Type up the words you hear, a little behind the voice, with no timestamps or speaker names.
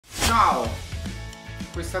Ciao!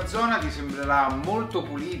 Questa zona ti sembrerà molto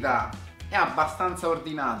pulita e abbastanza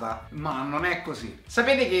ordinata, ma non è così.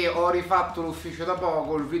 Sapete che ho rifatto l'ufficio da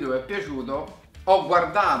poco, il video vi è piaciuto, ho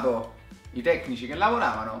guardato i tecnici che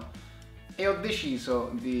lavoravano e ho deciso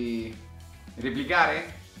di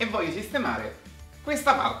replicare e voglio sistemare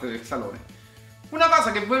questa parte del salone. Una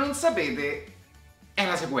cosa che voi non sapete è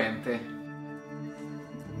la seguente.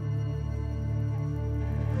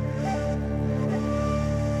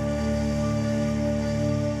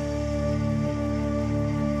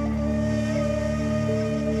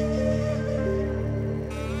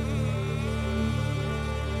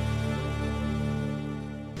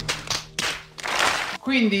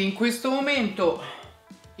 Quindi in questo momento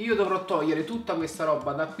io dovrò togliere tutta questa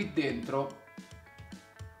roba da qui dentro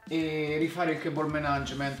e rifare il cable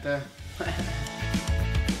management.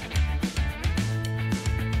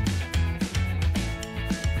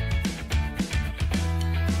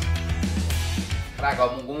 Raga,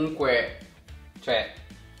 comunque, cioè,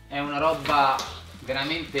 è una roba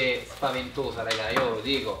veramente spaventosa, raga, io lo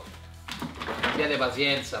dico. Abbiate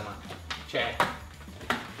pazienza, ma cioè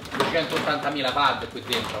 280.000 pad qui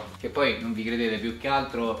dentro, che poi non vi credete, più che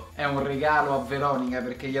altro è un regalo a Veronica,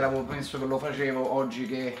 perché gliel'avevo promesso che lo facevo. Oggi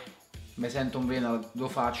che mi sento un vena lo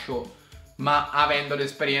faccio, ma avendo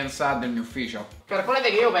l'esperienza del mio ufficio.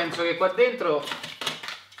 Calcolate che io penso che qua dentro,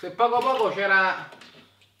 se poco a poco c'era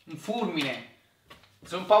un fulmine,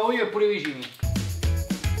 sono un po' io e pure i vicini.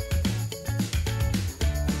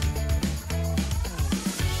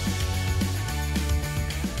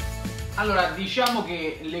 Allora, diciamo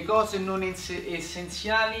che le cose non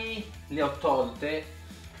essenziali le ho tolte.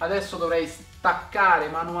 Adesso dovrei staccare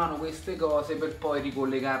mano a mano queste cose per poi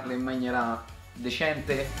ricollegarle in maniera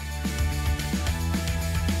decente.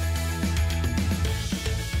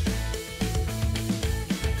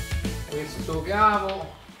 Questo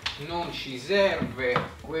cavo non ci serve,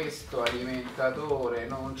 questo alimentatore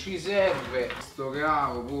non ci serve, questo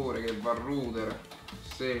cavo pure che va al router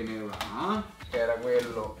se ne va, che era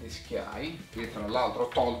quello di Sky, che tra l'altro ho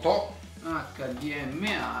tolto,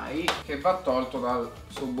 HDMI, che va tolto dal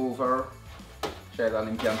subwoofer, cioè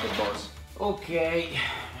dall'impianto Bose. Ok,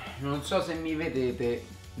 non so se mi vedete,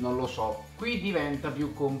 non lo so. Qui diventa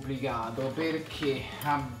più complicato perché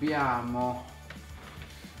abbiamo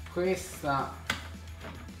questa,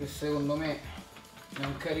 che secondo me è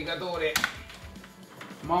un caricatore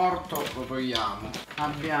morto, lo togliamo.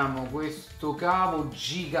 Abbiamo questo cavo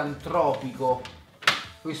gigantropico,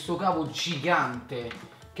 questo cavo gigante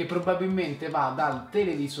che probabilmente va dal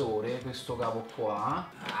televisore, questo cavo qua.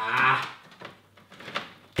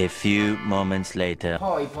 A few moments later.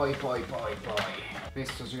 Poi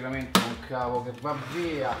questo sicuramente è un cavo che va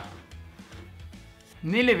via.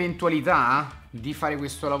 Nell'eventualità di fare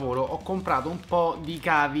questo lavoro ho comprato un po' di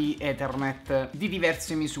cavi Ethernet di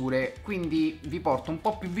diverse misure, quindi vi porto un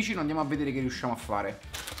po' più vicino, andiamo a vedere che riusciamo a fare.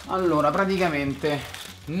 Allora, praticamente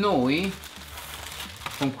noi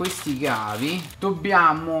con questi cavi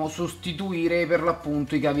dobbiamo sostituire per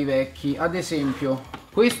l'appunto i cavi vecchi. Ad esempio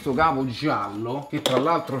questo cavo giallo, che tra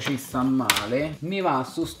l'altro ci sta male, mi va a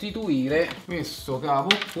sostituire questo cavo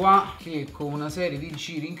qua, che con una serie di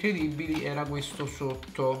giri incredibili era questo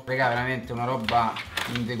sotto. Raga, veramente una roba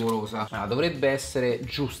indecorosa. Dovrebbe essere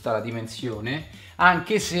giusta la dimensione,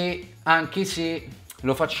 anche se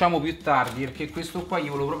lo facciamo più tardi, perché questo qua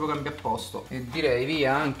io volevo proprio cambiare a posto. E direi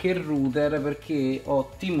via anche il router, perché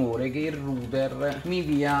ho timore che il router mi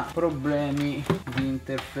dia problemi di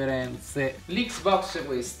interferenze. L'Xbox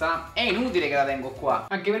questa è inutile che la tengo qua,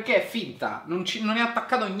 anche perché è finta, non è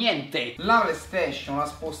attaccato niente. La PlayStation la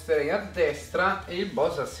sposterei a destra e il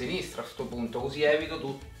Bose a sinistra a sto punto, così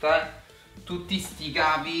evito tutti sti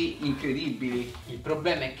cavi incredibili. Il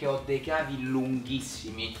problema è che ho dei cavi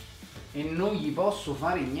lunghissimi e non gli posso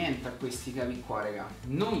fare niente a questi cavi qua, raga.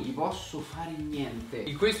 Non gli posso fare niente.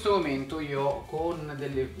 In questo momento io con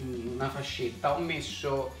una fascetta ho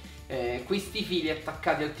messo questi fili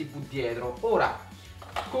attaccati al TV dietro. Ora,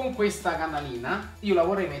 con questa canalina io la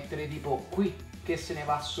vorrei mettere tipo qui, che se ne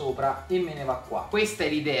va sopra e me ne va qua. Questa è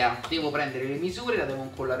l'idea. Devo prendere le misure, la devo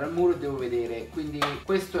incollare al muro e devo vedere. Quindi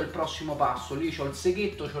questo è il prossimo passo. Lì c'ho il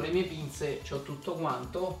seghetto, c'ho le mie pinze, c'ho tutto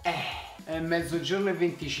quanto. È mezzogiorno e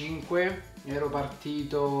 25, ero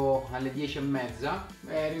partito alle 10:30.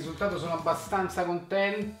 Il risultato, sono abbastanza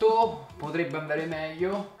contento, potrebbe andare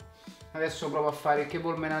meglio. Adesso provo a fare il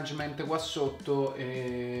cable management qua sotto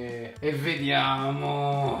e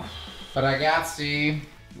vediamo. Ragazzi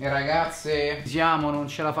e ragazze, non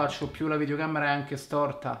ce la faccio più, la videocamera è anche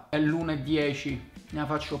storta, è l'1:10, ne la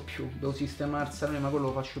faccio più, devo sistemare il salone, ma quello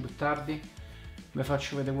lo faccio più tardi. vi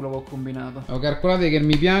faccio vedere quello che ho combinato. Calcolate che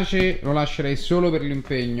mi piace, lo lascerei solo per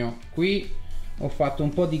l'impegno. Qui ho fatto un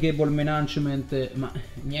po' di cable management, ma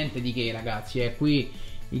niente di che ragazzi, qui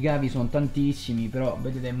i cavi sono tantissimi, però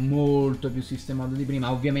vedete è molto più sistemato di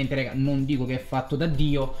prima. Ovviamente raga, non dico che è fatto da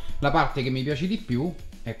Dio, la parte che mi piace di più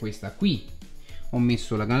è questa. Qui ho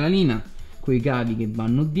messo la canalina, quei cavi che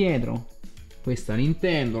vanno dietro, questa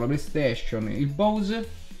Nintendo, la PlayStation, il Bose,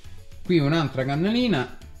 qui un'altra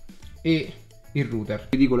canalina e il router.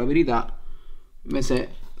 Vi dico la verità, mi si è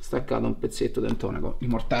staccato un pezzetto d'antonaco, i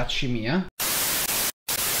mortacci mia.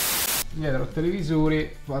 Dietro al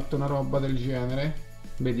televisore ho fatto una roba del genere.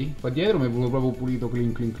 Vedi? Qua dietro mi è venuto proprio pulito,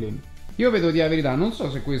 clean clean clean. Io vedo di la verità, non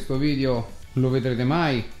so se questo video lo vedrete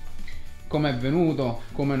mai, come è venuto,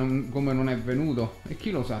 come non è venuto, e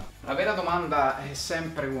chi lo sa. La vera domanda è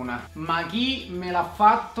sempre una: ma chi me l'ha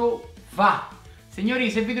fatto fa?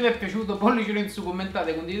 Signori, se il video vi è piaciuto pollice in su,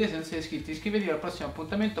 commentate, condividete, se non siete iscritti iscrivetevi, al prossimo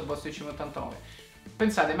appuntamento, Basta 89.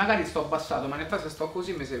 Pensate, magari sto abbassato, ma in realtà se sto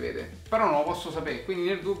così mi si vede, però non lo posso sapere, quindi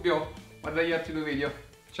nel dubbio guardate gli altri due video.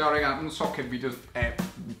 Ciao raga, non so che video è,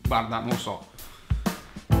 guarda, non lo so.